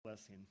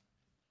blessing.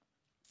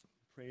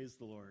 Praise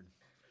the Lord.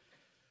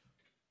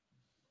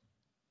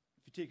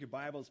 If you take your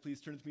Bibles, please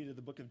turn with me to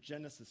the book of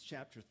Genesis,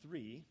 chapter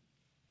 3.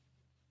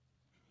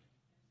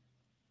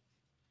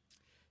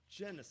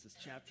 Genesis,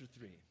 chapter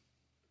 3.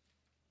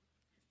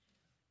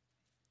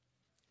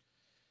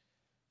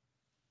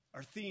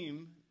 Our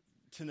theme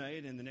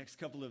tonight and the next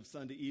couple of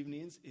Sunday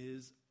evenings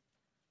is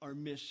our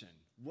mission.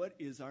 What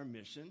is our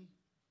mission?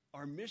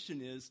 Our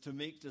mission is to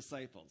make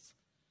disciples.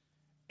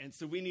 And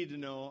so we need to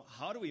know,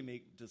 how do we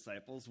make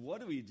disciples?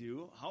 What do we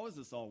do? How does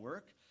this all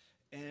work?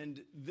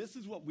 And this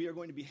is what we are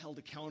going to be held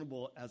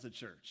accountable as a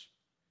church.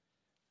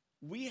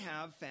 We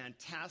have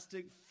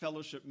fantastic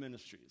fellowship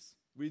ministries.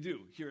 We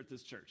do here at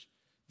this church.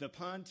 The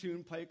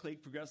Pontoon Pike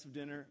Lake Progressive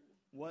Dinner,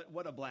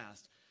 what a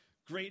blast.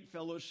 Great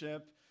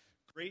fellowship,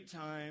 great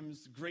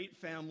times, great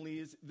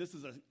families. This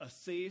is a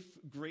safe,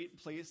 great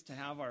place to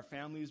have our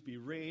families be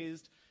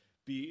raised,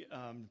 be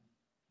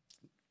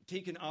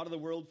taken out of the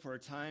world for a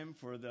time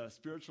for the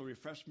spiritual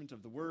refreshment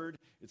of the Word.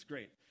 It's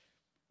great.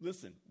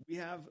 Listen, we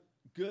have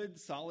good,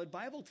 solid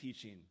Bible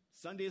teaching.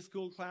 Sunday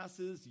school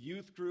classes,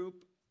 youth group,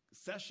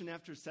 session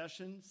after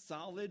session,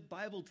 solid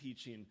Bible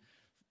teaching.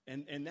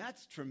 And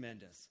that's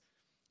tremendous.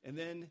 And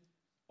then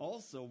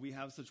also we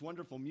have such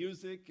wonderful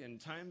music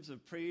and times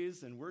of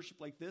praise and worship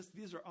like this.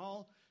 These are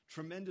all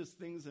tremendous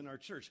things in our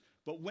church.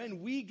 But when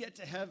we get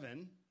to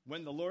heaven,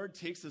 when the Lord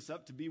takes us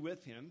up to be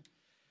with Him,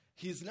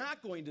 He's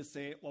not going to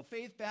say, well,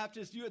 Faith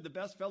Baptist, you had the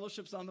best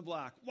fellowships on the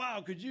block.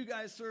 Wow, could you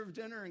guys serve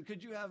dinner and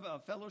could you have a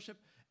fellowship?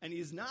 And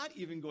He's not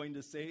even going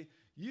to say,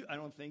 I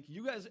don't think,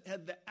 you guys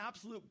had the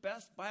absolute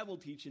best Bible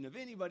teaching of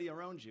anybody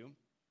around you.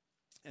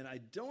 And I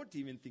don't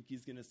even think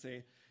He's going to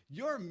say,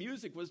 your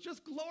music was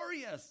just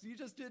glorious. You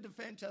just did a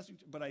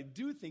fantastic job. But I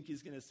do think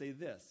He's going to say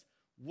this.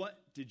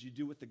 What did you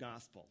do with the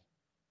gospel?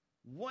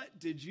 What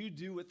did you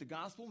do with the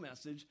gospel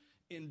message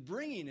in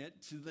bringing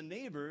it to the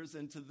neighbors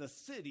and to the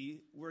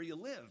city where you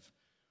live?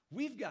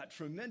 We've got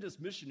tremendous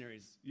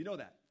missionaries. You know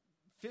that.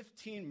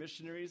 15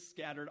 missionaries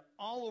scattered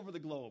all over the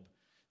globe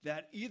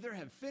that either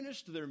have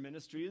finished their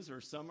ministries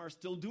or some are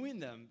still doing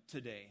them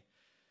today.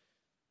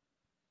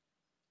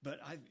 But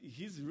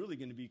he's really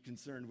going to be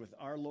concerned with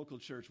our local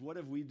church. What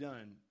have we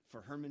done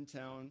for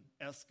Hermantown,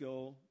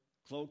 Esco,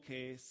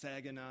 Cloquet,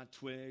 Saginaw,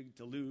 Twig,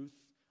 Duluth,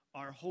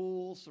 our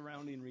whole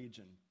surrounding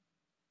region?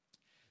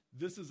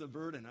 This is a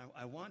burden.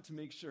 I want to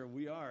make sure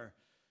we are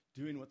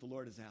doing what the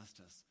Lord has asked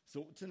us.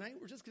 So tonight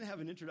we're just going to have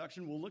an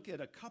introduction. We'll look at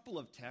a couple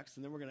of texts,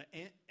 and then we're going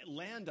to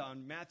land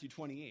on Matthew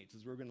 28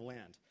 as we're going to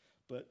land.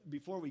 But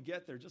before we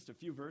get there, just a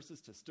few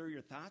verses to stir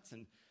your thoughts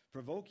and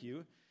provoke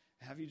you.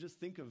 Have you just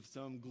think of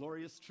some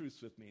glorious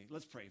truths with me.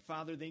 Let's pray.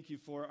 Father, thank you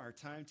for our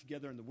time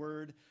together in the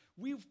Word.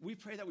 We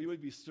pray that we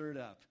would be stirred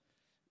up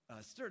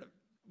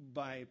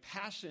by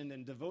passion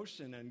and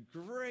devotion and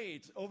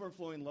great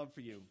overflowing love for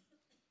you,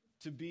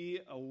 to be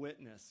a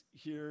witness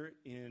here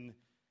in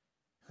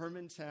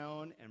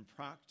Hermantown and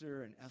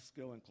Proctor and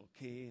Esco and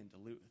Cloquet and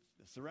Duluth,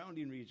 the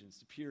surrounding regions,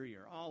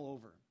 Superior, all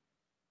over.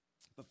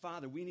 But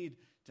Father, we need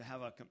to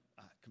have a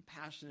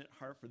compassionate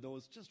heart for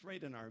those just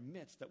right in our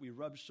midst that we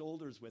rub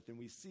shoulders with and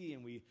we see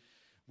and we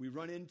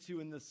run into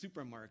in the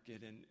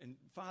supermarket. And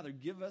Father,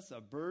 give us a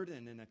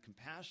burden and a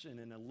compassion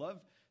and a love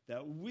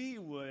that we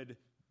would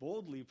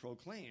boldly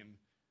proclaim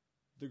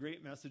the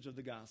great message of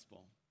the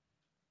gospel.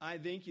 I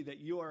thank you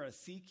that you are a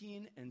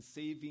seeking and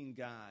saving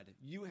God.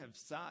 You have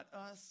sought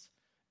us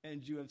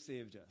and you have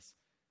saved us.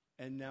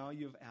 And now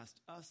you have asked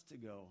us to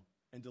go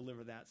and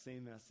deliver that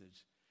same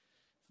message.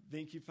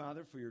 Thank you,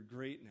 Father, for your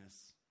greatness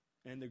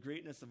and the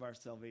greatness of our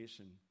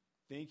salvation.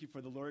 Thank you for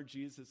the Lord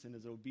Jesus and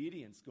His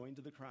obedience going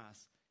to the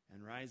cross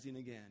and rising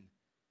again.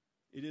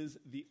 It is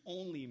the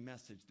only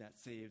message that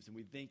saves, and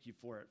we thank you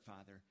for it,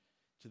 Father,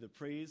 to the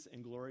praise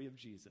and glory of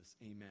Jesus.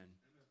 Amen.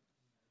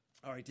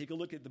 All right, take a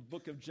look at the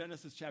book of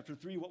Genesis chapter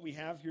 3. What we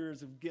have here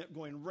is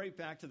going right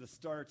back to the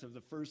start of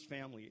the first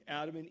family,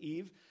 Adam and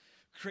Eve,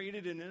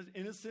 created in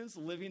innocence,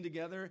 living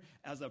together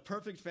as a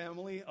perfect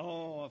family.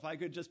 Oh, if I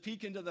could just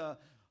peek into the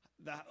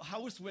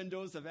house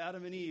windows of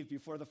Adam and Eve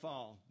before the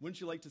fall.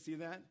 Wouldn't you like to see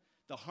that?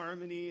 The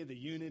harmony, the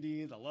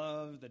unity, the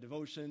love, the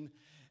devotion.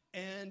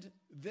 And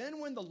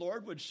then when the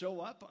Lord would show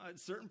up on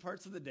certain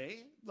parts of the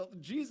day,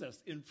 Jesus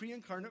in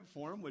pre-incarnate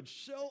form would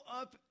show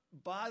up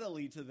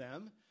bodily to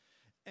them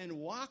and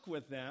walk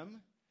with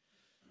them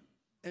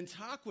and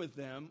talk with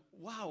them.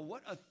 Wow,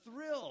 what a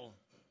thrill.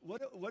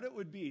 What it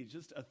would be,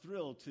 just a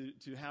thrill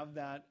to have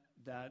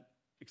that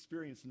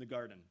experience in the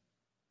garden.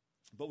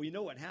 But we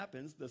know what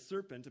happens. The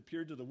serpent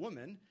appeared to the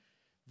woman,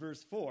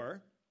 verse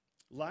 4,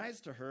 lies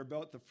to her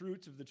about the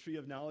fruit of the tree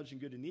of knowledge and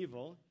good and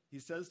evil. He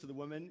says to the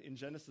woman in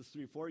Genesis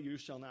 3:4, you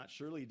shall not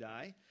surely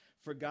die,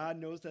 for God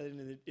knows that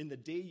in the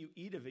day you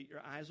eat of it,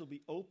 your eyes will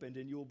be opened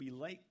and you will be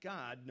like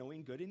God,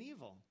 knowing good and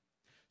evil.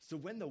 So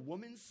when the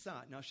woman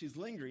saw, now she's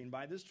lingering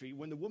by this tree,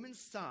 when the woman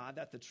saw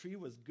that the tree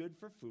was good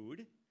for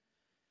food,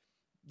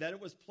 that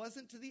it was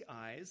pleasant to the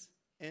eyes,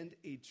 and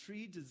a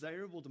tree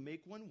desirable to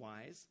make one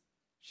wise,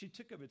 she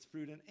took of its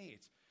fruit and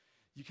ate.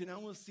 You can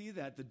almost see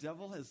that the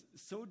devil has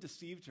so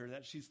deceived her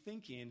that she's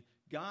thinking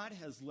God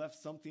has left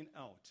something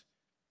out.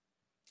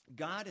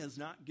 God has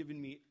not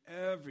given me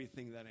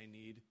everything that I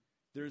need.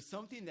 There is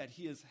something that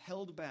he has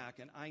held back,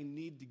 and I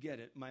need to get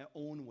it my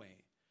own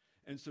way.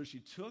 And so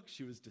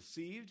she was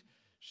deceived.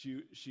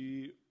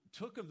 She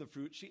took of the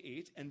fruit, she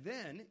ate, and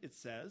then it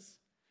says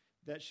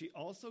that she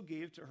also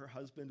gave to her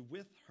husband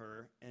with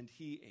her, and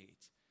he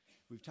ate.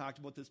 We've talked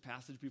about this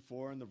passage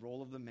before and the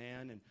role of the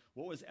man, and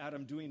what was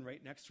Adam doing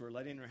right next to her,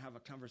 letting her have a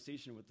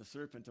conversation with the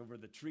serpent over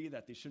the tree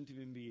that they shouldn't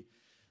even be,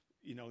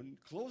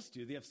 close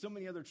to. They have so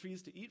many other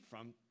trees to eat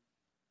from.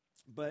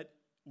 But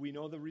we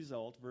know the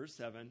result, verse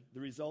 7. The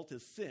result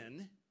is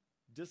sin.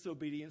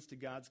 Disobedience to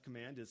God's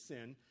command is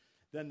sin.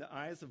 Then the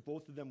eyes of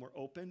both of them were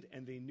opened,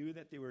 and they knew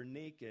that they were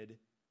naked,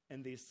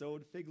 and they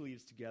sewed fig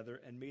leaves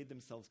together and made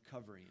themselves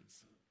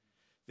coverings.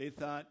 They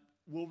thought,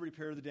 we'll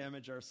repair the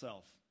damage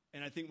ourselves.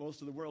 And I think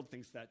most of the world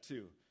thinks that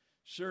too.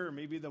 Sure,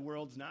 maybe the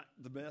world's not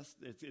the best.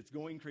 It's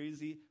going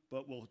crazy,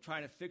 but we'll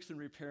try to fix and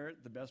repair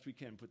it the best we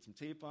can. Put some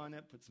tape on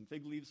it, put some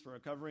fig leaves for a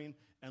covering,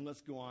 and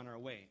let's go on our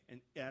way.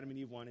 And Adam and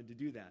Eve wanted to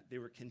do that. They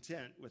were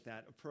content with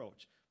that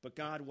approach. But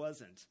God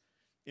wasn't.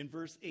 In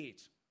verse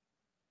 8,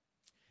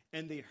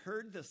 and they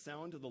heard the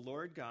sound of the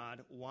Lord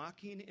God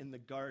walking in the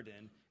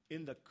garden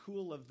in the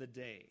cool of the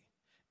day.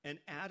 And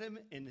Adam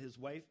and his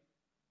wife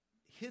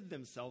hid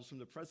themselves from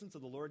the presence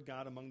of the Lord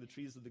God among the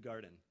trees of the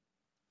garden.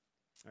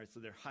 All right,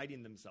 so they're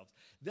hiding themselves.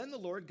 Then the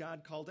Lord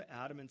God called to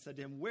Adam and said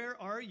to him, where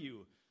are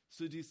you?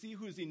 So do you see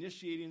who's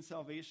initiating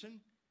salvation?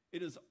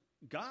 It is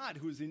God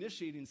who is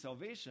initiating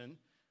salvation.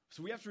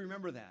 So we have to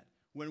remember that.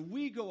 When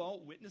we go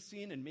out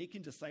witnessing and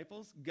making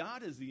disciples,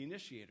 God is the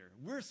initiator.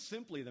 We're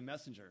simply the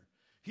messenger.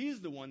 He's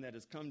the one that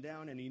has come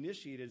down and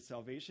initiated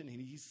salvation,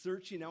 and he's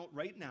searching out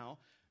right now.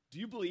 Do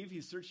you believe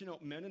he's searching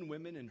out men and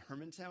women in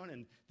Hermantown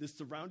and this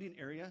surrounding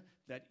area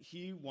that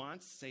he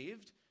wants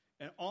saved?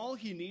 And all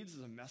he needs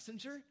is a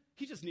messenger?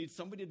 He just needs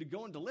somebody to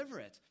go and deliver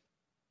it.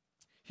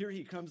 Here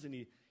he comes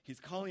and he's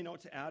calling out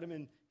to Adam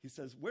and he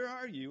says, where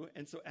are you?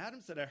 And so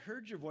Adam said, I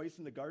heard your voice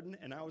in the garden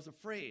and I was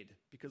afraid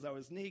because I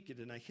was naked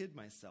and I hid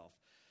myself.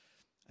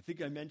 I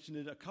think I mentioned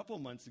it a couple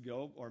months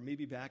ago, or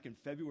maybe back in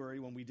February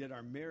when we did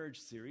our marriage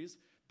series,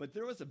 but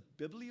there was a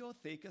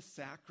Bibliotheca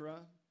Sacra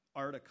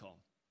article.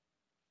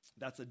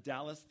 That's a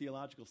Dallas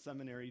Theological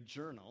Seminary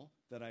journal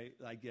that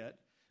I get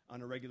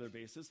on a regular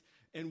basis.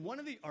 And one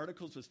of the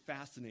articles was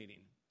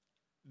fascinating.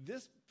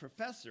 This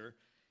professor,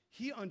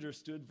 he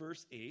understood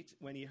verse 8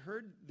 when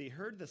they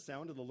heard the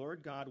sound of the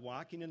Lord God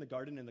walking in the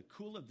garden in the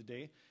cool of the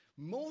day.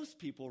 Most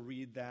people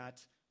read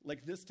that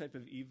like this type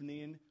of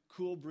evening,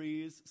 cool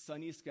breeze,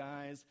 sunny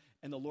skies,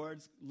 and the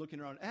Lord's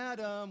looking around,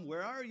 Adam,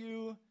 where are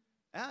you?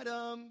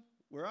 Adam,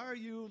 where are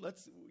you?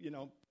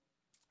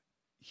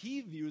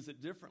 He views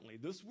it differently.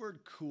 This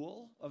word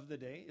cool of the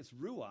day is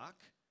ruach.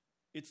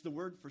 It's the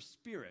word for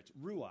spirit,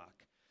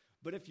 ruach.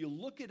 But if you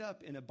look it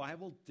up in a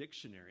Bible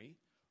dictionary,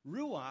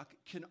 ruach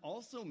can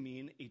also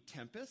mean a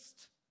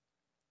tempest,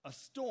 a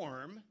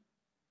storm,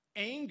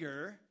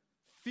 anger,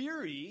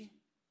 fury.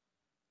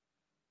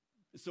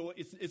 So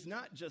it's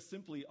not just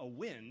simply a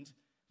wind,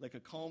 like a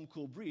calm,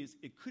 cool breeze.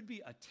 It could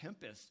be a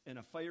tempest and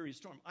a fiery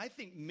storm. I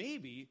think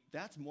maybe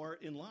that's more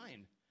in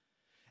line.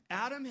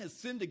 Adam has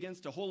sinned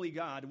against a holy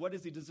God. What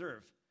does he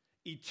deserve?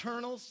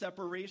 Eternal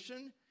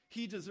separation.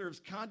 He deserves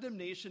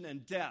condemnation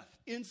and death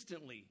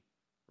instantly,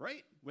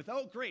 right?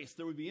 Without grace,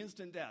 there would be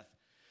instant death.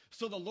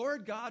 So the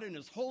Lord God in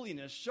his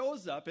holiness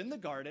shows up in the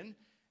garden,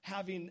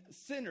 having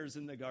sinners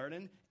in the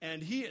garden,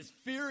 and he is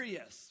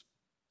furious.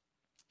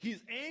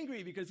 He's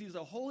angry because he's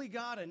a holy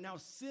God, and now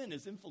sin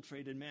has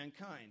infiltrated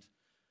mankind.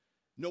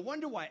 No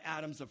wonder why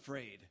Adam's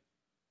afraid.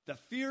 The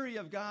fury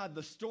of God,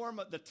 the storm,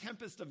 the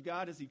tempest of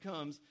God as he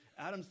comes,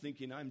 Adam's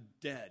thinking, I'm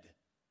dead.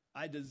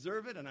 I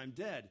deserve it, and I'm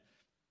dead.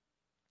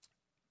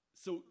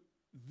 So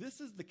this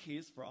is the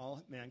case for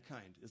all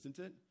mankind, isn't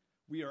it?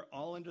 We are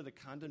all under the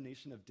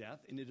condemnation of death,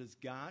 and it is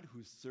God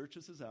who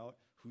searches us out,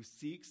 who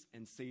seeks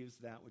and saves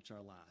that which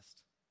are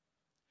lost.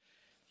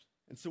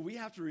 And so we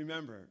have to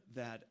remember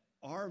that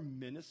our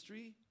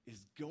ministry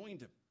is going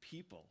to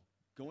people,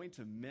 going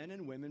to men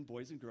and women,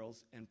 boys and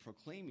girls, and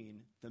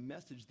proclaiming the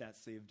message that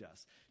saved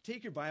us.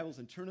 Take your Bibles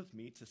and turn with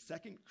me to 2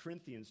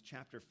 Corinthians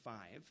chapter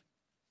 5.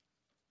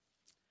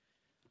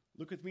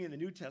 Look with me in the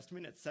New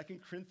Testament at 2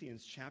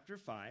 Corinthians chapter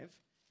 5.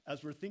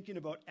 As we're thinking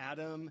about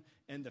Adam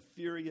and the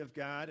fury of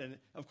God, and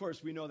of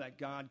course we know that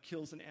God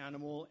kills an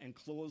animal and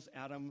clothes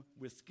Adam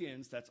with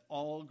skins. That's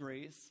all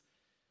grace.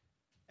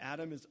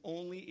 Adam is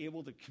only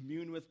able to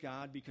commune with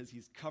God because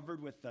he's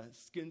covered with the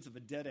skins of a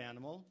dead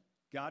animal.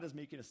 God is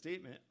making a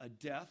statement, a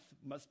death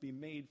must be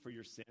made for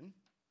your sin.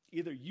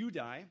 Either you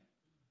die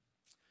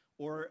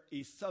or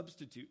a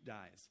substitute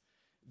dies.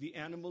 The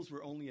animals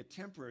were only a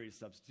temporary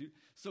substitute.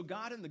 So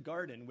God in the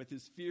garden, with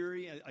his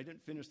fury, I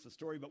didn't finish the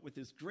story, but with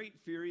his great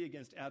fury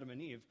against Adam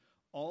and Eve,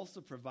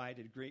 also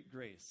provided great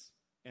grace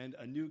and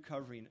a new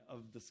covering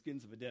of the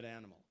skins of a dead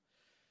animal.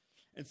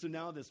 And so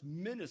now this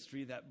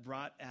ministry that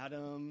brought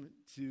Adam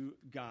to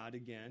God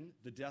again,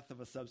 the death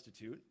of a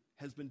substitute,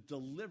 has been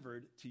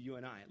delivered to you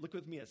and I. Look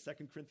with me at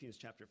 2 Corinthians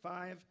chapter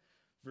 5,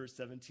 verse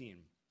 17.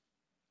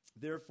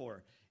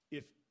 Therefore,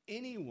 if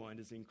anyone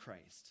is in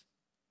Christ,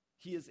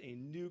 he is a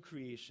new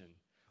creation.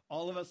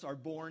 All of us are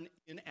born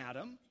in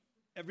Adam.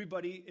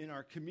 Everybody in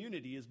our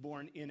community is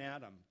born in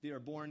Adam. They are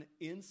born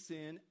in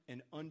sin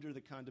and under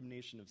the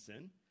condemnation of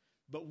sin.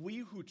 But we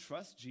who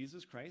trust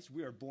Jesus Christ,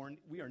 we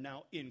are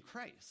now in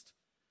Christ.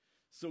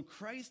 So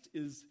Christ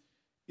is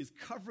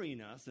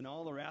covering us, and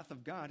all the wrath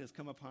of God has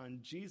come upon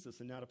Jesus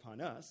and not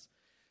upon us.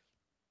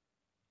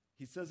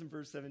 He says in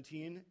verse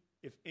 17,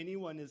 if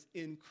anyone is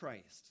in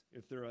Christ,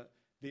 if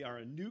they are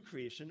a new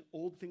creation,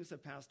 old things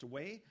have passed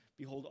away,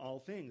 behold, all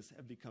things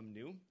have become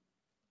new.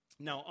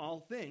 Now all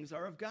things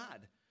are of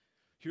God.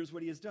 Here's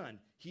what he has done.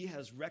 He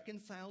has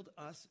reconciled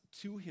us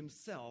to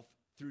himself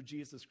through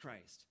Jesus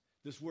Christ.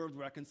 This word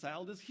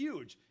reconciled is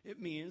huge.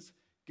 It means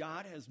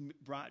God has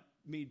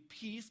made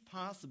peace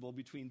possible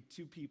between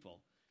two people.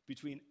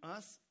 Between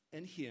us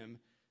and him,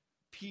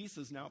 peace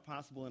is now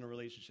possible in a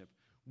relationship.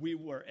 We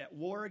were at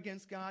war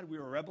against God. We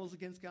were rebels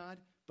against God.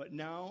 But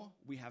now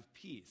we have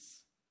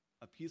peace,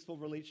 a peaceful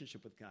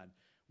relationship with God.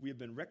 We have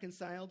been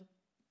reconciled.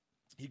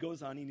 He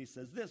goes on and he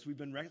says this,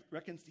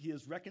 he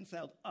has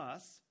reconciled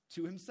us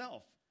to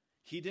himself.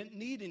 He didn't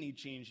need any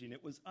changing.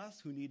 It was us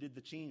who needed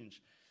the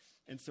change.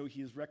 And so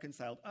he has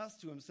reconciled us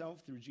to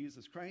himself through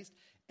Jesus Christ,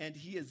 and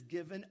he has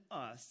given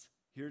us,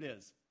 here it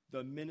is,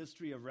 the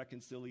ministry of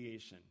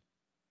reconciliation.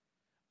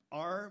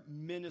 Our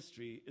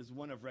ministry is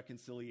one of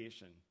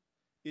reconciliation.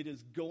 It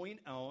is going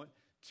out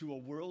to a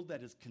world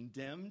that is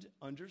condemned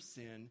under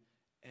sin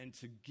and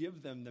to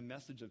give them the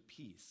message of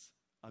peace,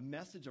 a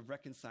message of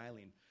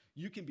reconciling.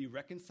 You can be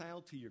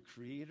reconciled to your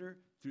Creator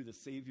through the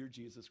Savior,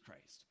 Jesus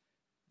Christ.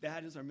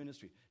 That is our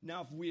ministry.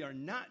 Now, if we are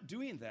not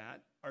doing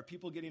that, are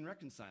people getting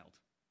reconciled?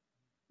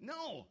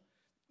 No.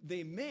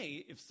 They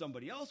may, if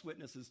somebody else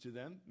witnesses to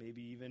them,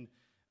 maybe even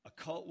a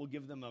cult will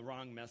give them a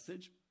wrong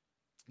message.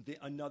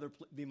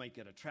 They might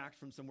get a tract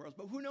from somewhere else,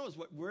 but who knows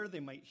where they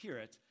might hear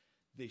it.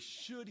 They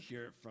should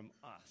hear it from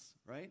us,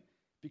 right?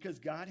 Because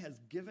God has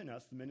given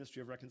us the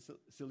ministry of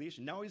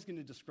reconciliation. Now he's going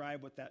to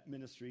describe what that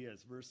ministry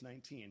is. Verse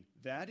 19.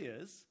 That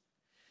is,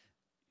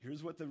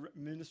 here's what the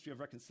ministry of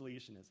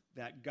reconciliation is.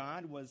 That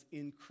God was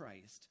in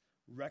Christ,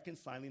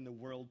 reconciling the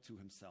world to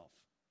himself,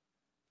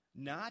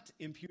 not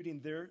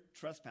imputing their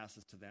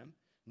trespasses to them,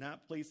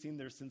 not placing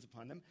their sins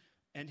upon them,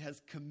 and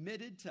has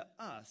committed to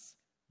us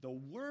the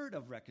word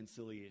of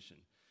reconciliation.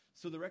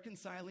 So the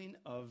reconciling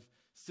of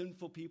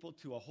sinful people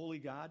to a holy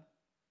God,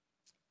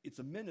 it's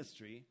a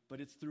ministry, but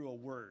it's through a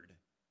word.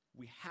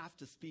 We have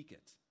to speak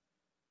it.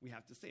 We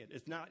have to say it.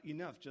 It's not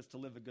enough just to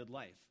live a good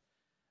life.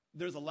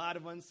 There's a lot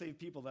of unsaved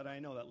people that I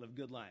know that live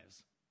good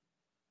lives.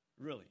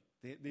 Really.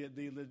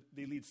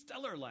 They lead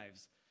stellar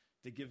lives.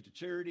 They give to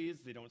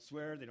charities, they don't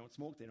swear, they don't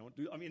smoke,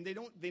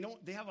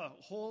 they have a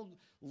whole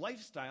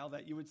lifestyle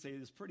that you would say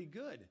is pretty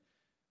good,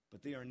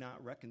 but they are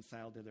not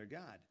reconciled to their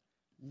God.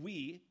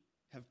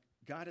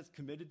 God has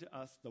committed to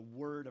us the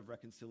word of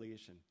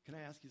reconciliation. Can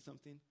I ask you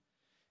something?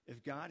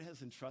 If God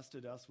has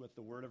entrusted us with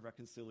the word of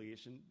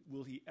reconciliation,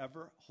 will he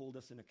ever hold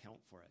us in account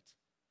for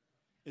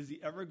it? Is he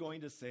ever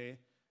going to say,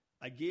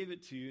 I gave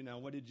it to you, now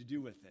what did you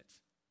do with it?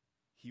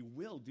 He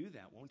will do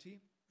that, won't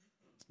he?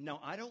 Now,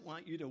 I don't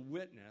want you to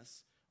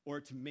witness or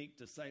to make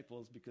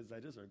disciples, because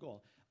that is our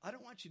goal. I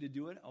don't want you to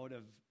do it out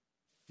of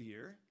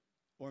fear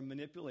or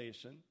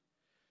manipulation,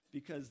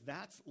 because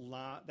that's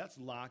law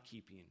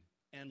keeping.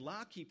 And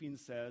law keeping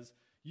says,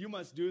 you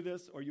must do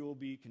this or you will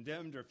be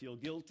condemned or feel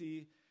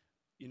guilty.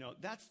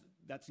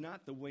 That's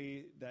not the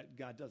way that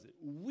God does it.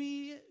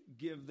 We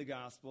give the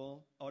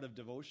gospel out of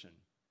devotion,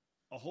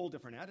 a whole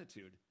different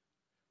attitude.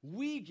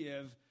 We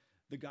give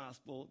the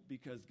gospel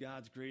because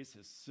God's grace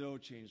has so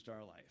changed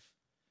our life.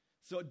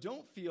 So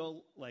don't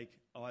feel like,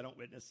 I don't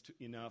witness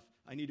enough.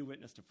 I need to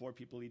witness to 4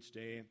 people each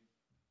day.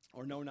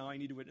 Or no, now I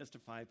need to witness to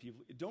 5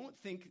 people. Don't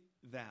think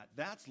that.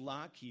 That's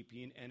law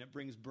keeping, and it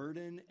brings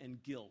burden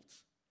and guilt.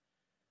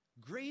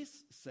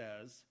 Grace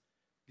says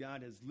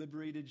God has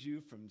liberated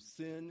you from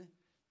sin,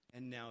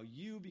 and now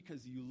you,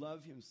 because you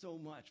love him so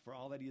much for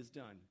all that he has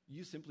done,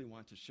 you simply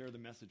want to share the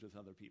message with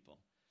other people.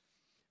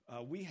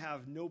 We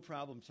have no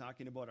problem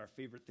talking about our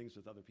favorite things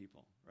with other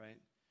people, right?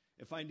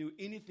 If I knew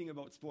anything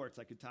about sports,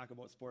 I could talk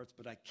about sports,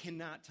 but I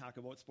cannot talk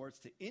about sports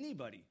to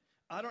anybody.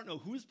 I don't know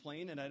who's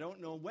playing, and I don't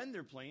know when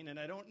they're playing, and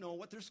I don't know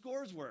what their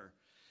scores were.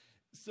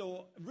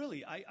 So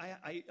really,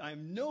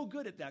 I'm no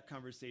good at that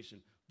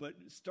conversation. But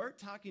start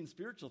talking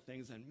spiritual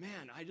things, and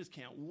man, I just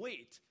can't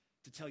wait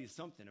to tell you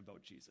something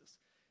about Jesus.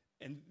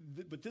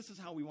 But this is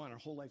how we want our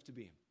whole life to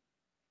be.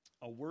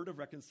 A word of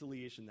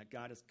reconciliation that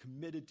God has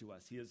committed to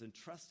us. He has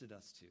entrusted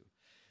us to.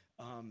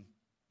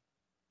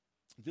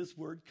 This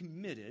word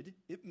committed,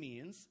 it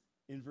means,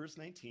 in verse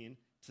 19,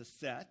 to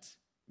set,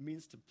 it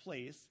means to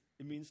place,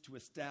 it means to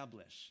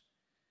establish.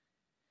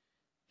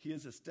 He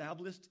has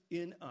established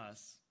in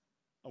us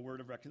a word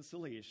of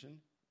reconciliation.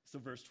 So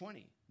verse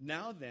 20,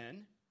 now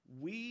then,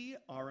 we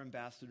are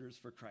ambassadors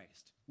for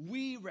Christ.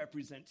 We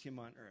represent him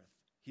on earth.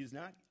 He's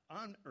not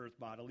on earth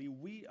bodily,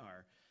 we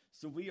are.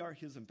 So we are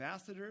his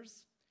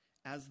ambassadors,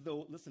 as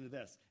though, listen to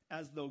this,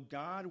 as though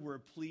God were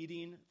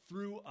pleading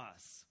through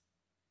us.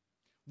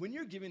 When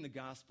you're giving the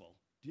gospel,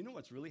 do you know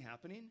what's really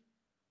happening?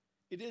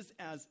 It is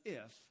as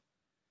if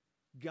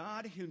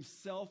God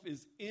himself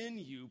is in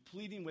you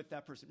pleading with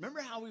that person.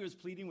 Remember how he was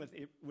pleading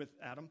with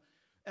Adam?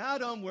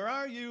 Adam, where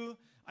are you?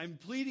 I'm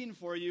pleading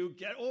for you.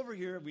 Get over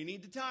here. We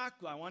need to talk.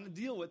 I want to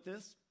deal with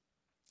this.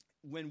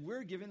 When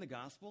we're giving the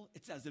gospel,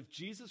 it's as if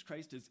Jesus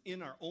Christ is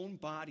in our own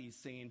bodies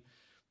saying,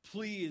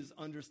 please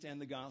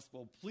understand the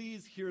gospel.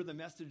 Please hear the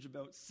message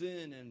about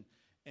sin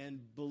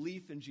and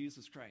belief in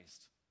Jesus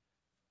Christ.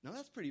 Now,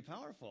 that's pretty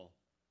powerful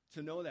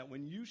to know that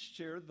when you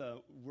share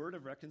the word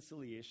of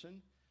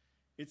reconciliation,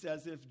 it's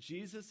as if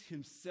Jesus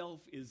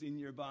himself is in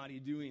your body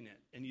doing it,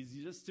 and he's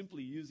just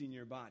simply using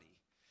your body.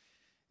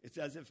 It's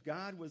as if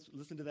God was,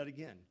 listen to that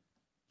again,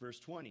 verse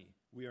 20.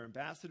 We are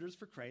ambassadors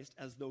for Christ,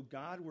 as though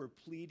God were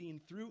pleading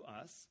through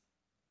us.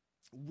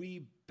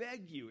 We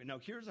beg you, and now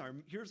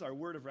here's our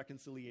word of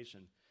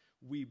reconciliation.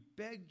 We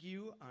beg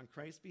you on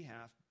Christ's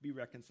behalf, be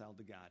reconciled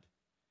to God.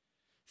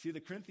 See, the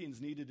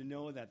Corinthians needed to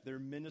know that their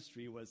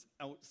ministry was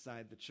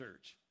outside the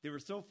church. They were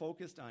so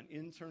focused on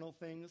internal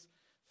things,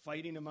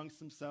 fighting amongst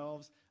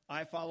themselves.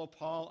 I follow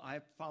Paul, I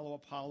follow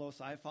Apollos,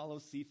 I follow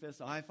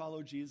Cephas, I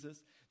follow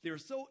Jesus. They were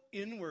so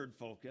inward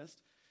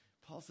focused.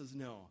 Paul says,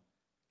 no,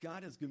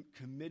 God has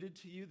committed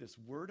to you this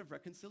word of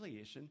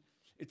reconciliation.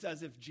 It's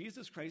as if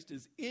Jesus Christ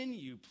is in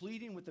you,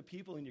 pleading with the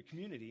people in your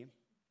community.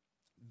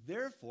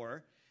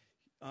 Therefore,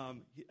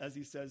 as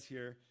he says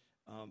here,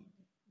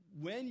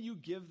 when you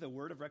give the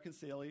word of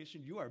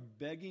reconciliation, you are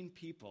begging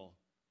people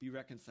be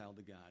reconciled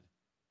to God.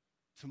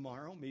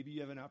 Tomorrow, maybe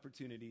you have an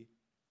opportunity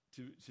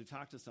to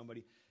talk to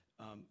somebody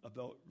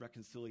about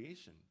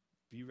reconciliation.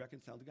 Be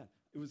reconciled to God.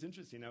 It was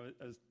interesting.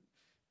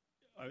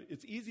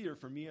 It's easier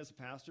for me as a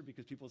pastor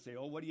because people say,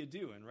 oh, what do you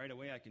do? And right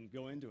away I can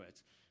go into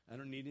it. I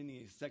don't need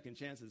any second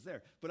chances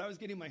there. But I was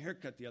getting my hair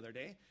cut the other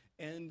day,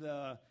 and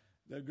the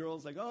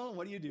girl's like, oh,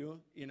 what do you do?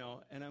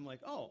 And I'm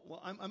like, oh,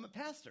 well, I'm a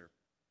pastor.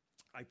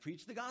 I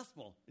preach the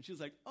gospel. And she's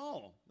like,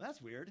 oh,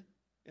 that's weird.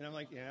 And I'm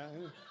like, yeah,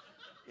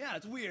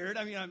 it's weird.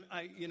 I mean,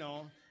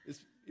 it's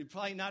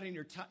probably not in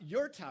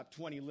your top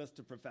 20 list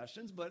of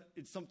professions, but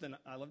it's something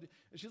I love to.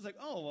 And she's like,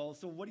 oh, well,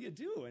 so what do you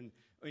do? And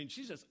I mean,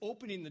 she's just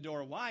opening the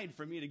door wide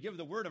for me to give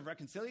the word of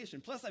reconciliation.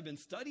 Plus, I've been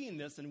studying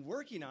this and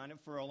working on it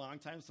for a long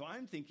time. So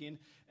I'm thinking,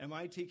 am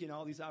I taking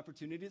all these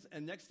opportunities?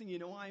 And next thing you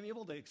know, I'm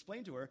able to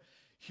explain to her,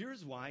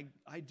 here's why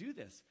I do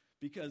this.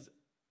 Because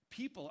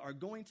people are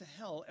going to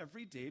hell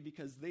every day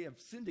because they have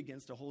sinned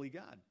against a holy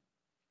God.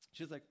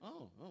 She's like,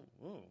 oh,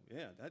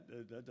 yeah,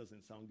 that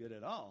doesn't sound good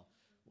at all.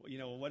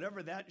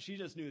 Whatever that, she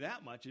just knew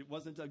that much. It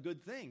wasn't a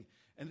good thing.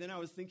 And then I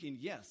was thinking,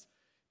 yes,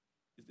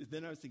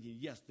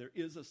 there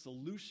is a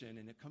solution,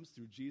 and it comes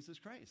through Jesus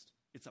Christ.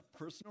 It's a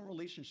personal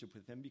relationship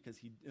with him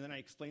and then I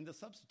explained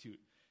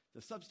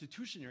the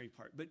substitutionary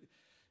part. But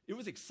it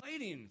was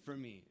exciting for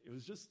me.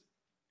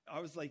 I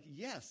was like,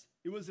 yes.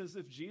 It was as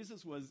if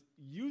Jesus was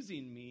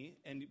using me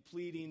and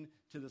pleading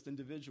to this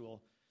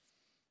individual,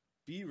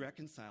 be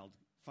reconciled,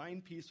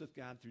 find peace with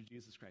God through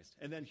Jesus Christ.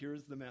 And then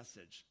here's the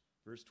message,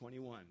 verse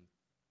 21.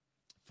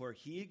 For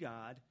he,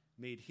 God,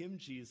 made him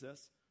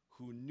Jesus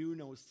who knew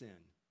no sin.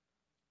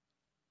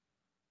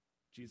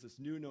 Jesus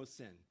knew no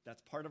sin.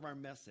 That's part of our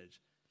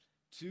message.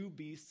 To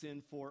be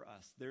sin for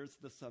us. There's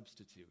the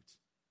substitute.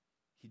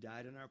 He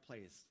died in our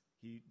place.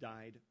 He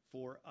died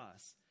for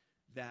us,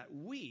 that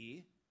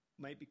we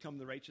might become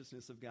the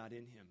righteousness of God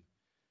in him.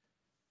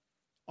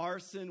 Our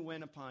sin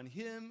went upon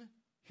him.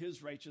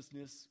 His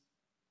righteousness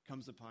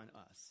comes upon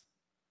us.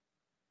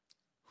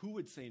 Who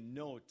would say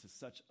no to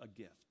such a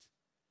gift?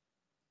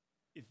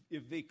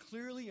 If they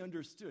clearly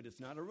understood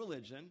it's not a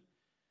religion,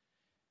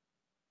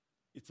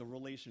 it's a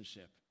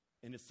relationship.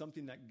 And it's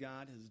something that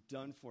God has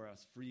done for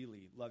us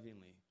freely,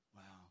 lovingly.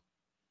 Wow.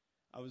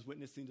 I was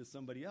witnessing to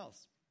somebody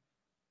else.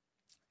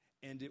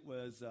 And it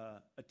was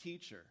a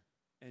teacher.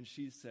 And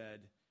she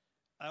said,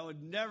 I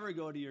would never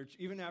go to your church,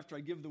 even after I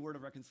give the word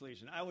of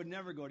reconciliation, I would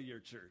never go to your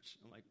church.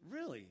 I'm like,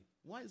 really?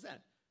 Why is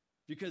that?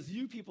 Because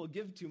you people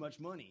give too much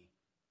money.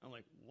 I'm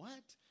like,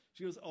 what?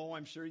 She goes, oh,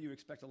 I'm sure you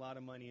expect a lot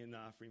of money in the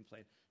offering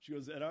plate. She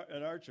goes, at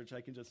our church,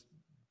 I can just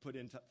put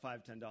in $5,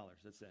 $10.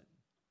 That's it.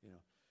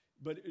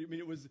 But I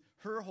mean,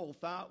 her whole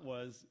thought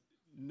was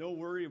no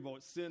worry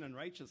about sin and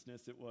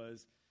righteousness.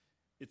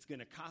 It's going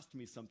to cost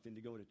me something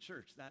to go to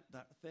church, that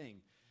thing.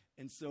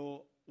 And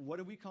so what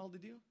are we called to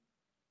do?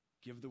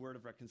 Give the word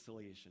of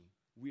reconciliation.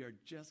 We are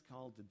just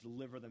called to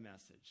deliver the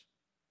message.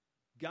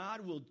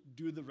 God will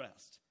do the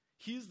rest.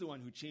 He's the one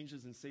who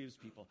changes and saves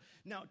people.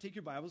 Now, take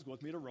your Bibles, go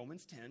with me to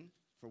Romans 10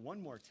 for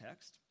one more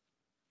text.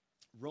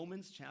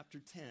 Romans chapter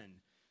 10.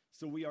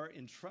 So we are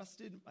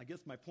entrusted, I guess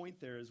my point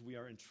there is we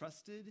are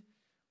entrusted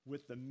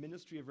with the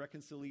ministry of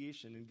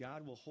reconciliation, and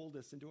God will hold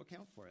us into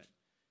account for it.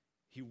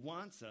 He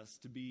wants us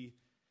to be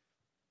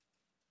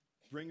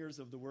bringers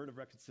of the word of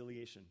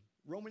reconciliation.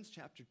 Romans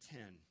chapter 10,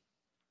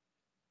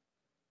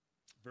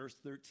 verse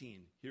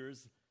 13.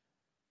 Here's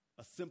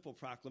a simple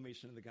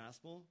proclamation of the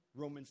gospel.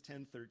 Romans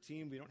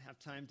 10:13. We don't have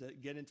time to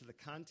get into the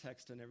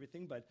context and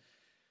everything, but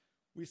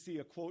we see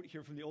a quote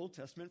here from the Old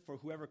Testament, for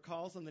whoever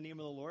calls on the name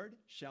of the Lord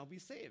shall be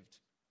saved.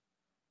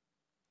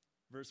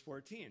 Verse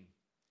 14.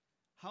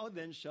 How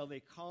then shall they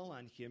call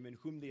on him in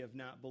whom they have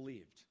not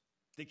believed?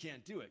 They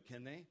can't do it,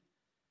 can they?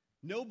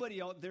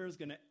 Nobody out there is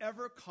going to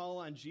ever call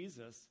on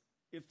Jesus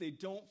if they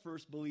don't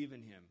first believe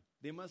in him.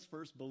 They must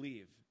first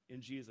believe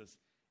in Jesus.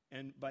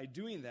 And by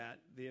doing that,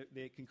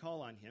 they can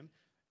call on him.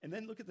 And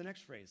then look at the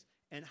next phrase.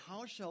 And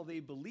how shall they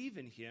believe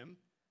in him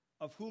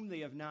of whom they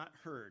have not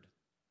heard?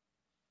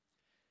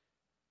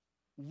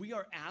 We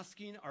are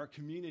asking our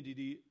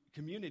community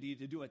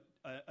to do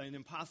an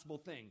impossible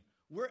thing.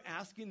 We're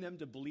asking them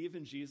to believe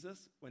in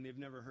Jesus when they've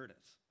never heard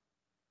it.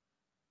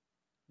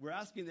 We're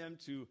asking them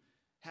to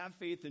have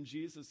faith in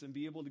Jesus and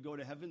be able to go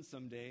to heaven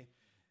someday,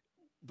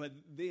 but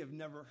they have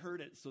never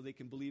heard it, so they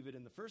can believe it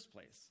in the first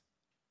place.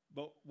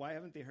 But why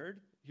haven't they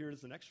heard? Here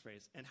is the next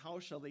phrase. And how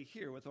shall they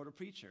hear without a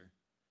preacher?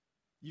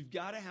 You've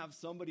got to have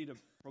somebody to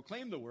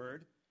proclaim the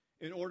word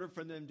in order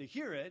for them to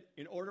hear it,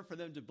 in order for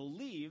them to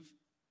believe,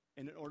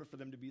 and in order for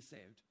them to be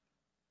saved.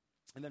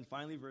 And then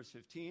finally, verse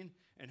 15,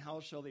 and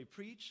how shall they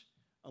preach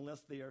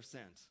unless they are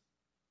sent?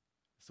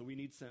 So we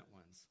need sent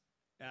ones.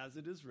 As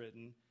it is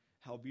written,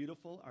 how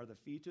beautiful are the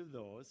feet of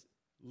those,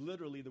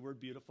 literally the word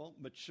beautiful,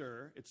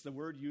 mature. It's the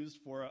word used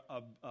for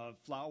a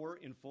flower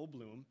in full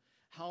bloom.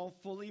 How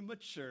fully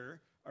mature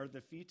are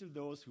the feet of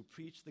those who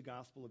preach the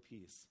gospel of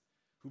peace,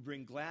 who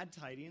bring glad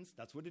tidings.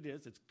 That's what it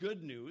is. It's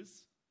good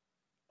news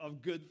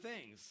of good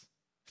things.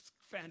 It's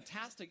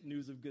fantastic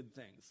news of good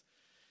things,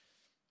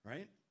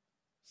 right?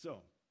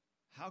 So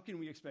how can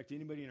we expect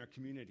anybody in our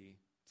community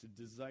to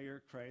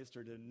desire Christ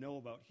or to know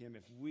about him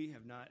if we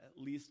have not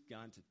at least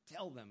gone to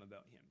tell them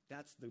about him?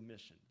 That's the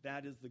mission.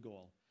 That is the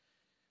goal.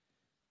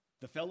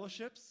 The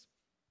fellowships,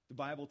 the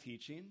Bible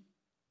teaching,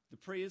 the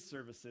praise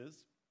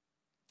services,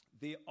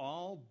 they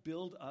all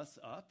build us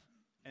up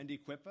and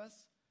equip us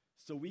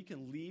so we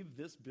can leave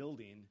this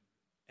building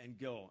and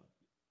go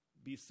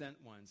be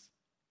sent ones,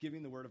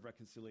 giving the word of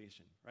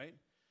reconciliation, right?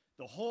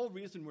 The whole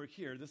reason we're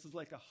here, this is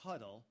like a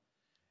huddle,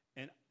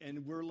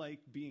 and we're like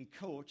being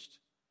coached.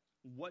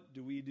 What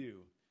do?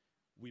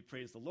 We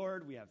praise the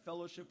Lord, we have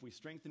fellowship, we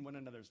strengthen one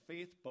another's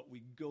faith, but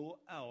we go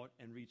out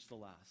and reach the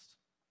lost.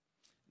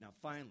 Now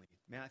finally,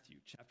 Matthew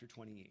chapter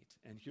 28,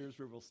 and here's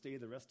where we'll stay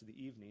the rest of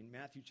the evening.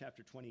 Matthew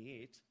chapter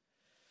 28.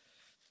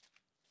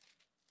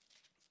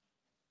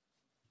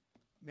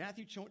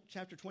 Matthew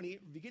chapter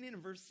 28, beginning in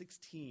verse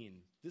 16.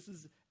 This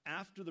is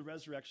after the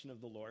resurrection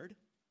of the Lord.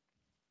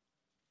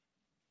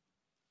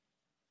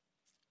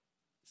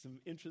 Some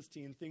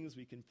interesting things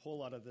we can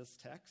pull out of this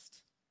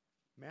text.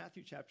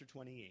 Matthew chapter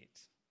 28.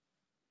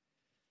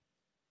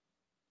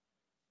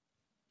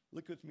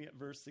 Look with me at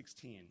verse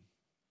 16.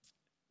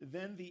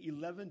 Then the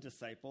 11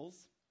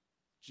 disciples,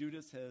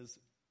 Judas has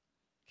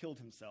killed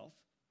himself.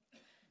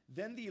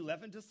 Then the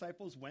 11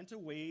 disciples went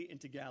away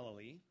into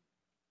Galilee.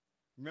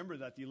 Remember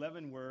that the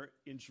 11 were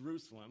in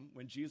Jerusalem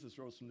when Jesus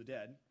rose from the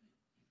dead.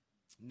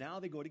 Now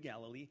they go to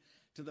Galilee,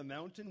 to the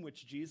mountain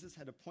which Jesus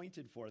had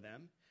appointed for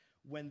them.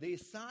 When they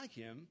saw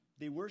him,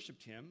 they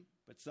worshipped him,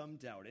 but some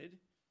doubted.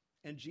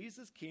 And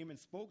Jesus came and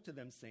spoke to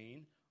them,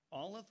 saying,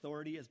 all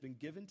authority has been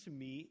given to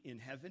me in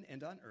heaven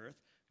and on earth.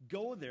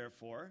 Go,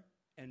 therefore,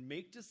 and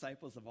make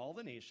disciples of all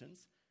the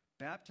nations,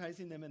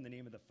 baptizing them in the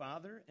name of the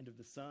Father, and of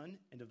the Son,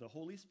 and of the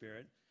Holy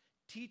Spirit,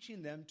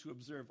 teaching them to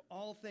observe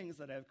all things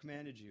that I have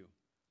commanded you.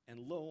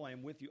 And lo, I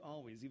am with you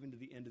always, even to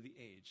the end of the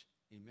age.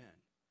 Amen.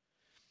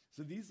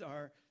 So these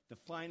are the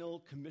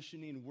final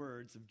commissioning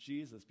words of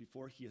Jesus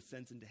before he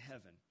ascends into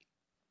heaven.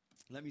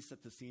 Let me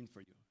set the scene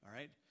for you, all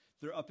right?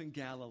 They're up in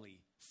Galilee,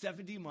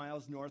 70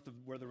 miles north of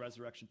where the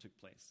resurrection took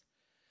place.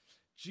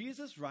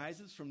 Jesus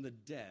rises from the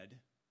dead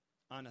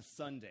on a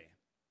Sunday,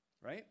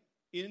 right,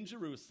 in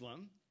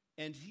Jerusalem,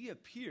 and he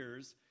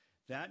appears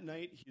that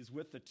night. He's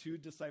with the 2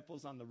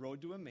 disciples on the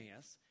road to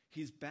Emmaus.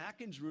 He's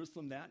back in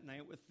Jerusalem that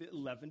night with the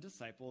 11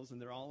 disciples,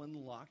 and they're all in the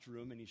locked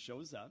room, and he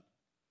shows up.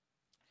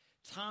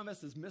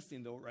 Thomas is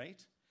missing, though,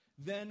 right?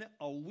 Then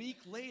a week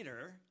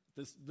later,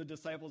 the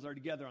disciples are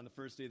together on the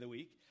first day of the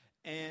week,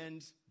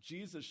 and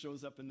Jesus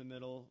shows up in the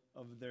middle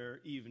of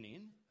their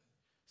evening.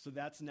 So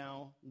that's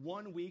now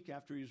 1 week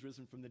after he's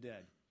risen from the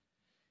dead.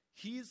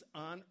 He's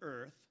on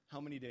earth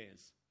how many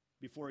days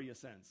before he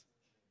ascends?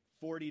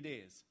 40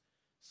 days.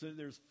 So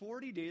there's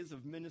 40 days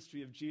of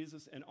ministry of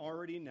Jesus, and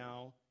already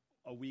now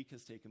a week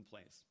has taken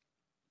place.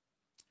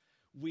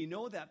 We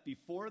know that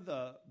before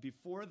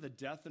the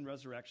death and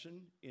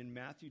resurrection in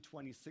Matthew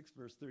 26,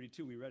 verse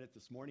 32, we read it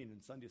this morning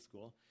in Sunday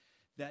school,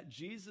 that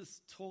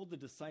Jesus told the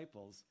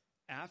disciples,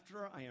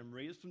 after I am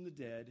raised from the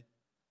dead,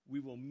 we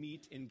will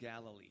meet in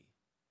Galilee.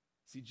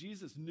 See,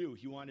 Jesus knew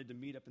he wanted to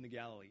meet up in the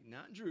Galilee,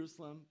 not in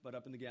Jerusalem, but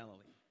up in the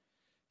Galilee.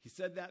 He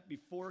said that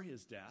before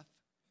his death.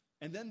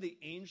 And then the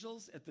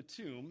angels at the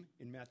tomb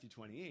in Matthew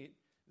 28,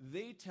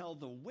 they tell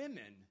the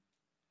women,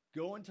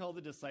 go and tell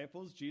the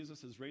disciples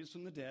Jesus is raised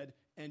from the dead,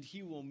 and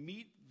he will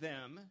meet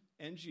them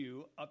and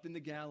you up in the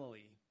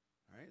Galilee.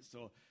 All right,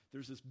 so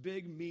there's this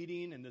big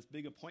meeting and this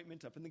big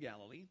appointment up in the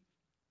Galilee.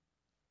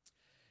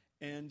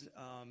 And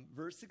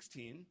verse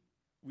 16,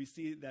 we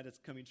see that it's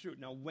coming true.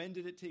 Now, when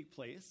did it take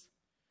place?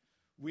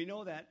 We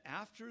know that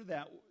after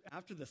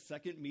the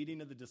second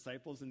meeting of the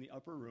disciples in the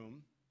upper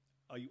room,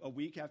 a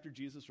week after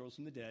Jesus rose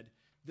from the dead,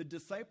 the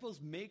disciples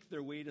make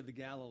their way to the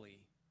Galilee.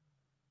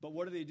 But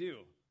what do?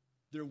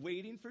 They're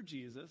waiting for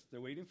Jesus.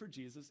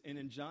 And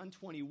in John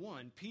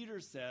 21, Peter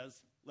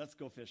says, let's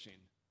go fishing.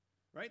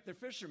 Right? They're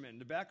fishermen.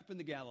 They're back up in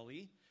the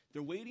Galilee.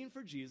 They're waiting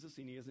for Jesus,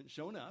 and he hasn't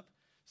shown up.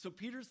 So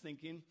Peter's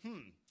thinking,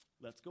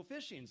 let's go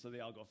fishing. So they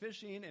all go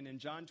fishing. And in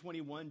John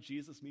 21,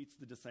 Jesus meets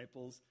the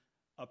disciples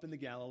up in the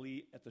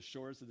Galilee at the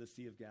shores of the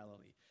Sea of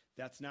Galilee.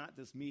 That's not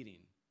this meeting.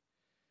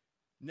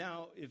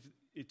 Now, if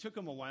it took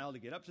them a while to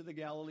get up to the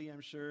Galilee,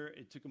 I'm sure.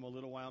 It took them a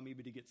little while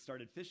maybe to get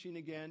started fishing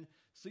again.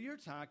 So you're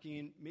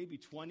talking maybe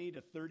 20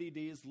 to 30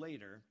 days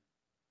later,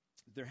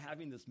 they're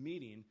having this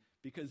meeting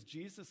because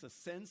Jesus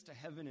ascends to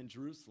heaven in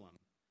Jerusalem.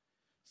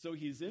 So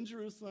he's in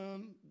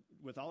Jerusalem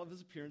with all of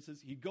his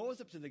appearances. He goes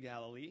up to the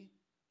Galilee,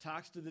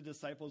 talks to the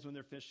disciples when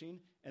they're fishing,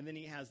 and then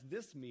he has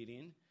this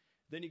meeting.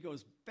 Then he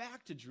goes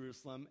back to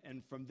Jerusalem,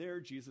 and from there,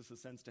 Jesus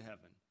ascends to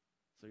heaven.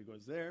 So he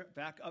goes there,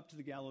 back up to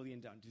the Galilee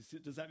and down.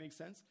 Does that make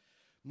sense?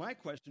 My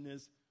question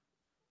is,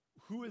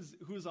 who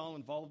is all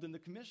involved in the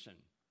commission?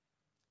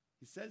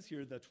 He says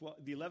here the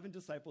 11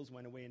 disciples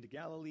went away into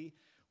Galilee.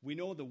 We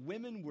know the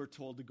women were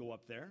told to go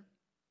up there.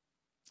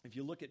 If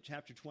you look at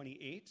chapter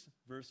 28,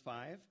 verse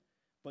 5,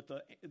 but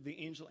the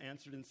angel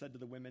answered and said to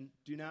the women,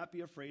 do not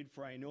be afraid,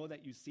 for I know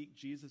that you seek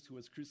Jesus who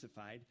was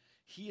crucified.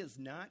 He is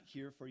not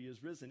here, for he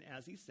is risen,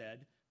 as he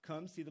said.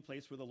 Come see the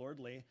place where the Lord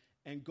lay,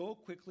 and go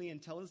quickly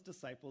and tell his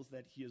disciples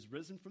that he is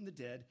risen from the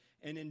dead,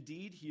 and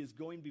indeed he is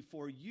going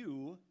before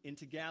you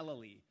into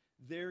Galilee.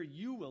 There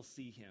you will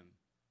see him.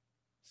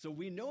 So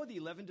we know the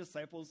 11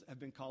 disciples have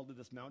been called to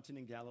this mountain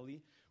in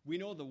Galilee. We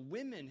know the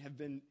women have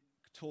been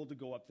told to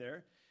go up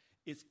there.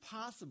 It's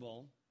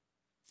possible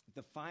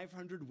the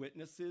 500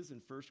 witnesses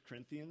in 1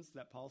 Corinthians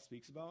that Paul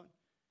speaks about,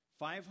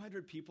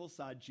 500 people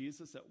saw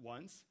Jesus at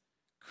once,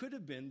 could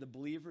have been the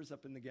believers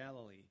up in the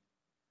Galilee.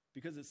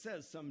 Because it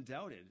says some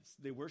doubted.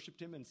 They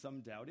worshiped him and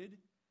some doubted.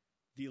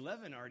 The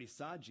 11 already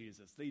saw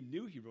Jesus. They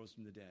knew he rose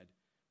from the dead.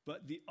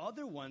 But the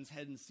other ones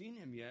hadn't seen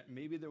him yet.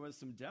 Maybe there was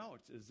some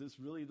doubt. Is this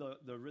really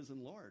the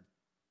risen Lord?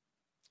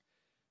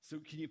 So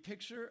can you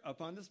picture up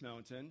on this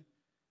mountain,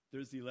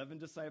 there's the 11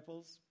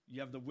 disciples.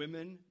 You have the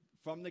women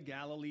from the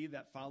Galilee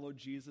that followed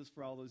Jesus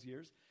for all those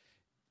years.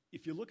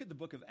 If you look at the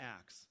book of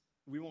Acts,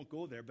 we won't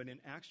go there, but in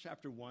Acts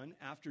chapter 1,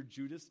 after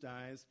Judas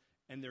dies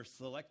and they're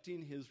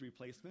selecting his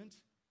replacement,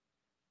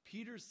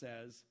 Peter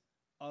says,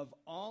 of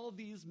all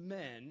these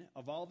men,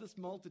 of all this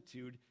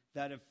multitude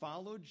that have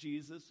followed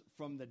Jesus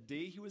from the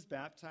day he was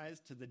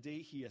baptized to the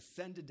day he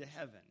ascended to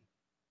heaven,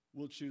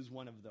 we'll choose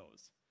one of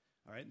those.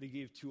 All right, they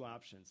gave two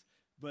options.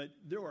 But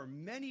there were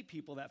many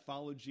people that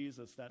followed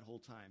Jesus that whole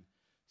time.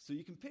 So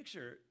you can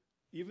picture,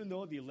 even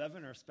though the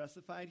 11 are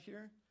specified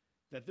here,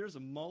 that there's a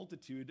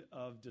multitude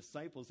of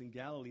disciples in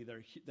Galilee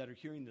that are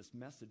hearing this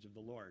message of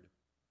the Lord.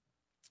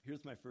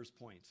 Here's my first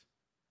point.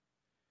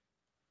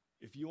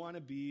 If you want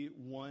to be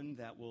one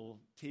that will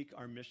take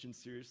our mission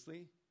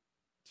seriously,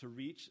 to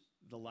reach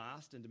the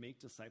lost and to make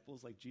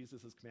disciples like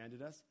Jesus has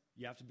commanded us,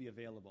 you have to be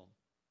available.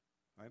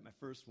 All right, my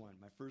first point,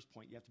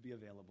 you have to be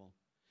available.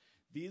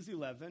 These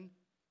 11,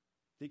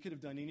 they could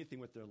have done anything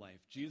with their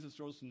life. Jesus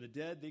rose from the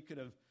dead. They could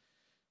have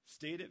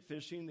stayed at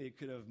fishing. They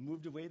could have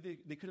moved away.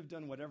 They could have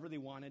done whatever they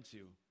wanted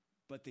to.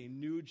 But they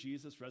knew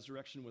Jesus'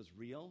 resurrection was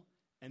real,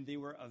 and they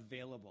were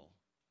available.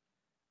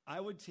 I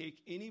would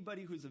take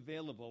anybody who's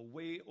available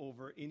way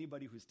over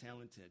anybody who's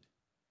talented.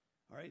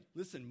 All right?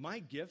 Listen, my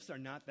gifts are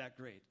not that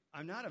great.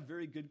 I'm not a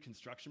very good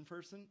construction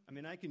person. I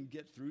mean, I can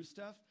get through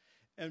stuff.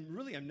 And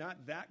really, I'm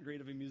not that great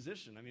of a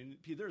musician. I mean,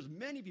 there's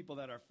many people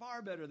that are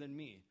far better than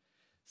me.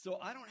 So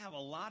I don't have a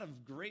lot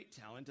of great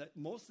talent.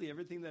 Mostly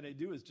everything that I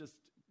do is just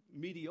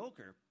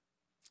mediocre.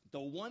 The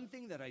one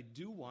thing that I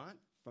do want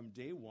from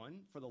day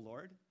one for the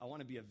Lord, I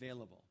want to be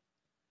available.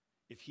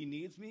 If he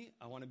needs me,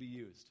 I want to be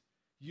used.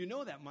 You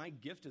know that my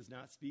gift is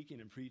not speaking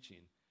and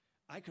preaching.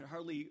 I could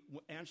hardly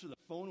answer the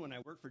phone when I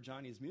work for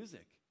Johnny's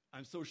Music.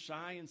 I'm so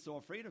shy and so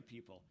afraid of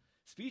people.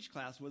 Speech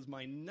class was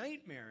my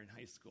nightmare in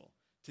high school.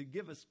 To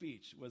give a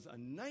speech was a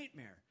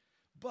nightmare.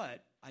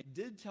 But I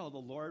did tell the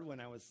Lord when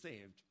I was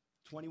saved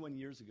 21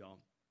 years ago,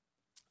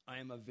 I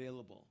am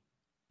available.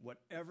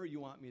 Whatever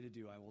you want me to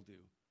do, I will do.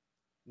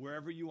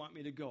 Wherever you want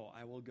me to go,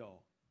 I will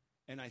go.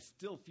 And I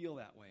still feel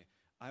that way.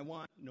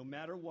 No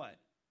matter what,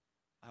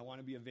 I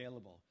want to be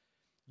available.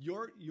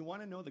 You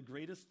want to know the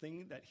greatest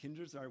thing that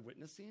hinders our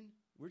witnessing?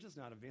 We're just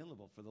not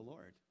available for the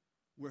Lord.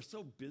 We're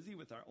so busy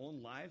with our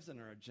own lives and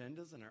our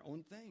agendas and our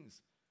own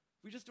things.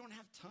 We just don't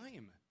have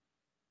time.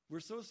 We're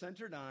so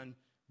centered on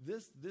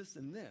this,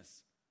 and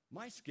this.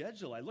 My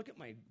schedule, I look at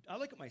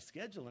my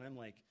schedule and I'm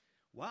like,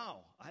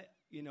 wow,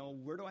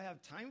 where do I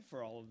have time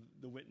for all of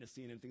the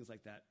witnessing and things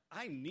like that?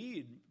 I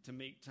need to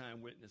make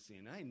time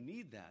witnessing. I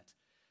need that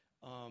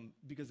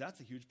because that's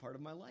a huge part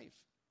of my life.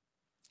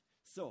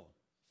 So,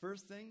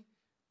 first thing,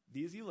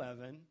 these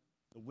 11,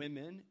 the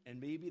women, and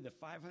maybe the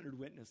 500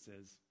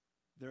 witnesses,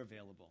 they're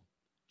available.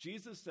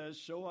 Jesus says,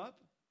 show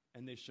up,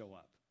 and they show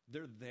up.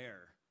 They're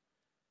there.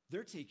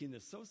 They're taking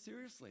this so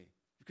seriously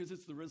because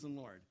it's the risen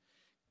Lord.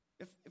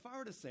 If I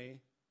were to say,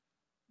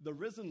 the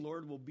risen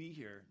Lord will be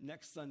here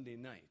next Sunday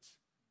night,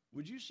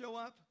 would you show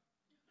up?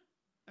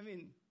 I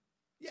mean,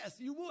 yes,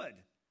 you would,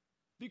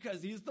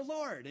 because he's the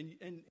Lord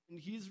and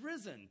he's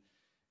risen.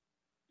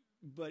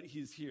 But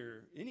he's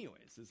here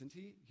anyways, isn't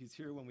he? He's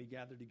here when we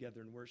gather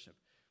together and worship.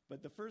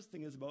 But the first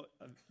thing is about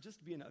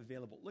just being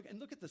available.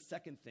 Look at the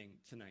second thing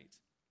tonight.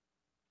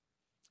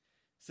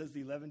 It says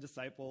the 11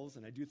 disciples,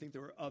 and I do think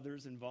there were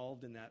others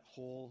involved in that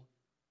whole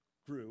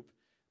group,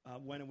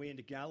 went away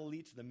into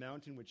Galilee to the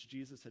mountain which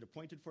Jesus had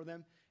appointed for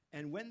them.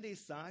 And when they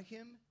saw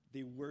him,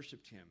 they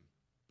worshiped him,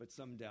 but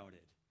some doubted.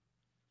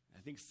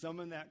 I think some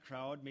in that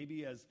crowd,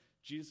 maybe as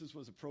Jesus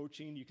was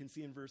approaching, you can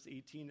see in verse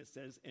 18, it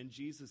says, and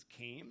Jesus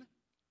came.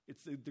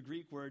 It's the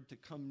Greek word to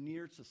come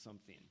near to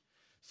something.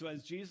 So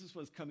as Jesus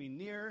was coming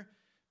near,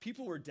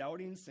 people were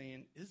doubting,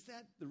 saying, is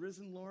that the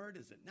risen Lord?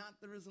 Is it not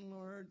the risen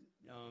Lord?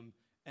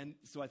 And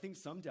so I think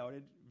some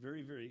doubted,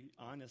 very, very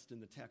honest in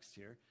the text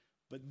here.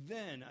 But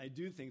then I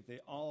do think they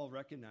all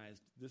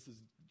recognized this is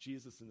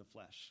Jesus in the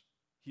flesh.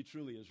 He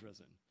truly is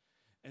risen.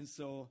 And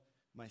so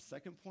my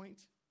second point,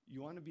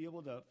 you want to be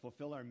able to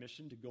fulfill our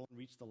mission to go and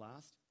reach the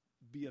lost?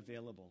 Be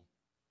available.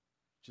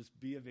 Just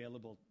be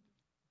available.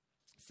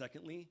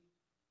 Secondly,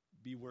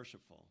 be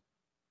worshipful.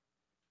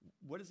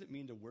 What does it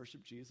mean to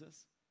worship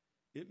Jesus?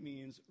 It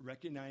means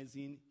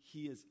recognizing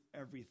he is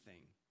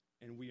everything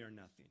and we are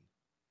nothing.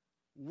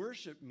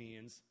 Worship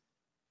means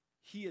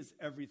he is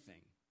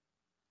everything.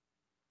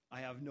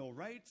 I have no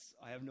rights,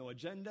 I have no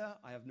agenda,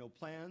 I have no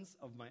plans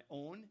of my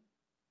own.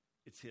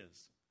 It's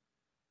his.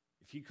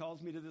 If he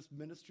calls me to this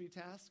ministry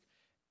task,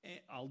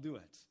 I'll do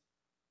it.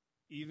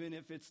 Even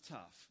if it's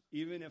tough,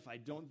 even if I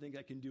don't think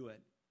I can do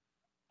it,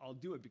 I'll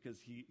do it because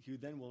he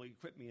then will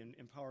equip me and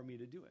empower me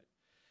to do it.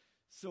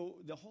 So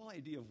the whole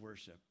idea of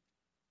worship,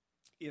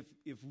 if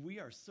we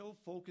are so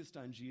focused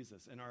on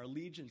Jesus and our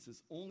allegiance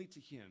is only to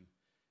him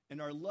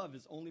and our love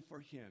is only for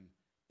him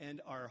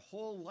and our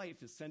whole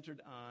life is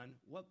centered on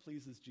what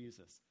pleases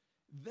Jesus,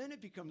 then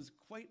it becomes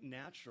quite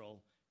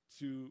natural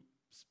to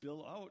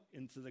spill out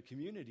into the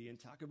community and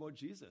talk about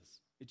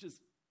Jesus. It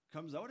just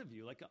comes out of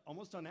you like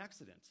almost on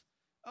accident.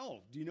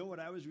 Oh, do you know what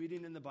I was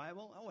reading in the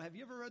Bible? Oh, have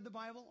you ever read the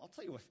Bible? I'll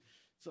tell you what,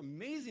 it's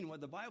amazing what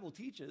the Bible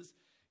teaches.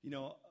 You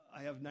know,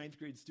 I have 9th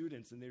grade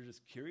students, and they're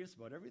just curious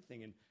about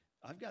everything. And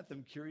I've got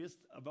them curious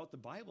about the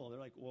Bible. They're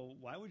like, well,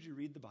 why would you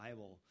read the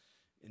Bible?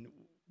 And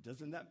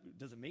does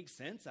it make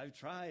sense? I've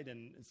tried.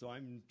 And so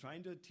I'm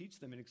trying to teach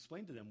them and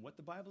explain to them what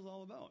the Bible's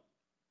all about.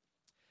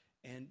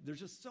 And there's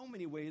just so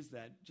many ways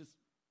that just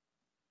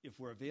if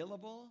we're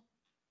available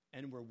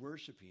and we're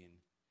worshiping,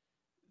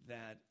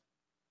 that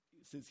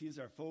since he's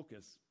our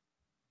focus,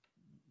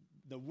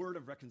 the word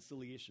of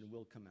reconciliation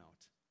will come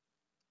out.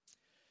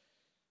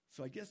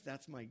 So I guess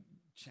that's my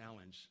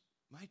challenge.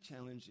 My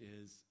challenge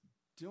is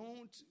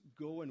don't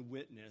go and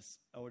witness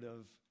out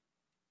of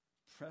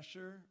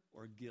pressure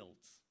or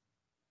guilt,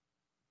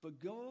 but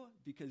go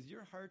because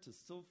your heart is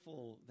so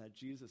full that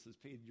Jesus has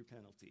paid your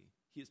penalty.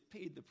 He has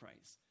paid the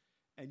price,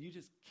 and you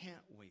just can't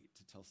wait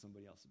to tell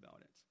somebody else about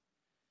it.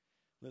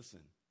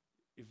 Listen,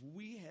 if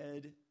we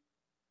had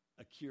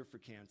a cure for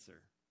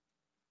cancer,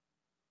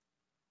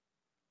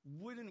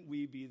 wouldn't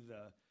we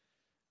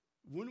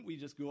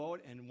just go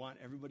out and want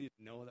everybody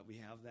to know that we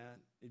have that?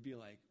 It'd be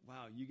like,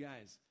 wow, you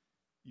guys,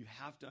 you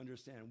have to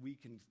understand we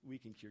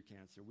can cure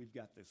cancer. We've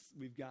got this.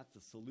 We've got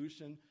the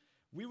solution.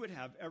 We would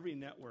have every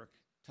network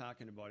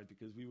talking about it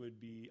because we would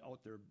be out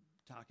there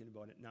talking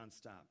about it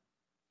nonstop.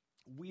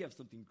 We have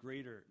something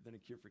greater than a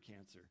cure for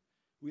cancer.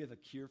 We have a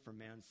cure for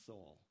man's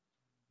soul.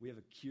 We have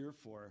a cure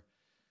for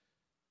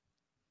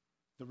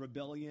the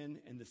rebellion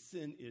and the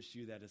sin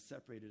issue that has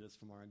separated us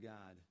from our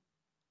God,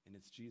 and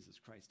it's Jesus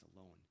Christ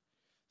alone.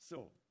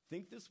 So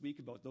think this week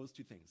about those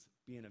two things,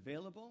 being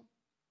available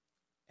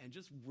and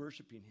just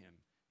worshiping him.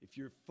 If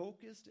you're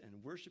focused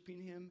and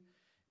worshiping him,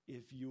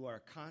 if you are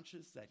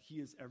conscious that he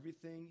is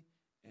everything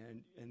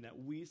and that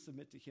we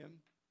submit to him,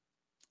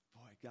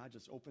 boy, God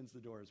just opens the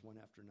doors one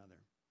after another.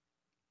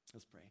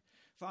 Let's pray.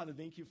 Father,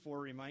 thank you for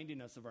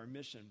reminding us of our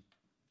mission.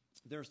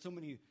 There are so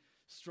many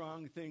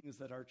strong things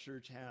that our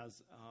church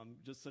has,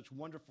 just such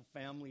wonderful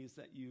families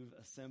that you've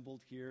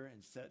assembled here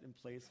and set in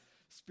place,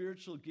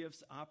 spiritual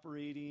gifts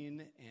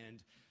operating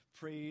and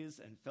praise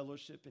and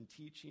fellowship and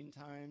teaching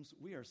times.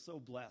 We are so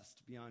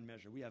blessed beyond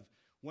measure. We have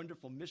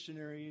wonderful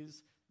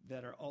missionaries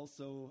that are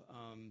also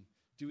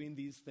doing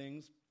these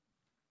things.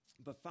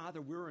 But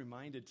Father, we're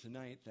reminded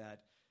tonight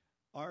that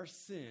our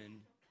sin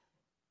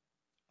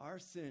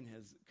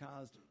has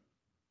caused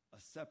a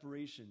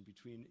separation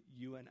between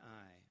you and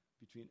I,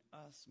 between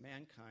us,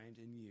 mankind,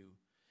 and you.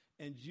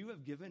 And you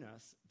have given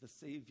us the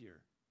Savior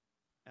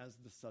as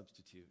the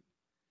substitute.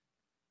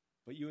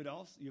 But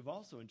you've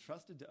also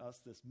entrusted to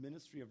us this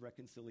ministry of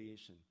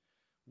reconciliation.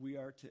 We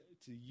are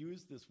to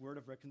use this word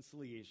of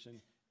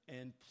reconciliation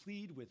and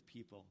plead with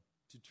people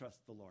to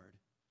trust the Lord.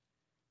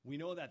 We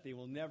know that they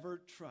will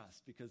never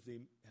trust because they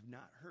have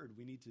not heard.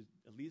 We need to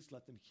at least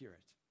let them hear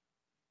it.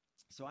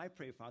 So I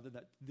pray, Father,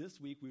 that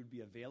this week we would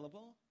be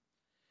available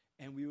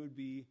and we would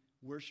be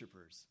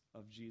worshipers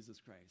of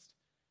Jesus Christ.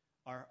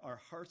 Our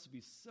hearts would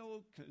be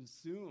so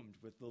consumed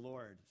with the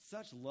Lord,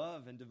 such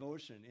love and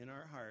devotion in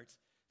our hearts,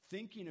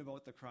 thinking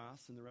about the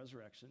cross and the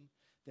resurrection,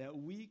 that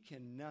we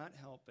cannot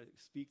help but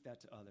speak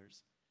that to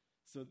others.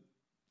 So,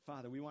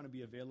 Father, we want to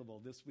be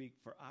available this week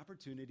for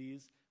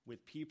opportunities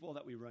with people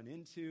that we run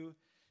into,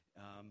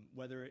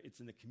 whether it's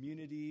in the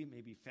community,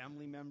 maybe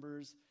family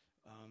members.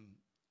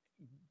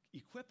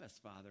 Equip us,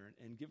 Father,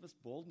 and give us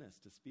boldness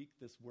to speak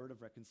this word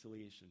of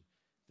reconciliation,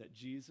 that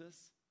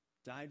Jesus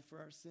died for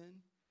our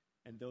sin,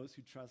 and those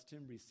who trust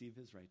him receive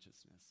his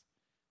righteousness.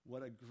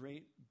 What a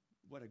great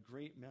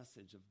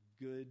message of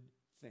good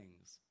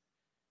things.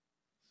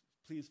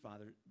 Please,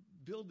 Father,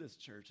 build this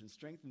church and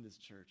strengthen this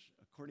church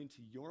according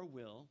to your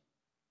will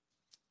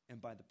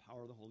and by the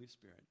power of the Holy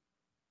Spirit.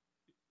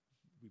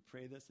 We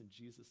pray this in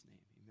Jesus'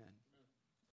 name. Amen.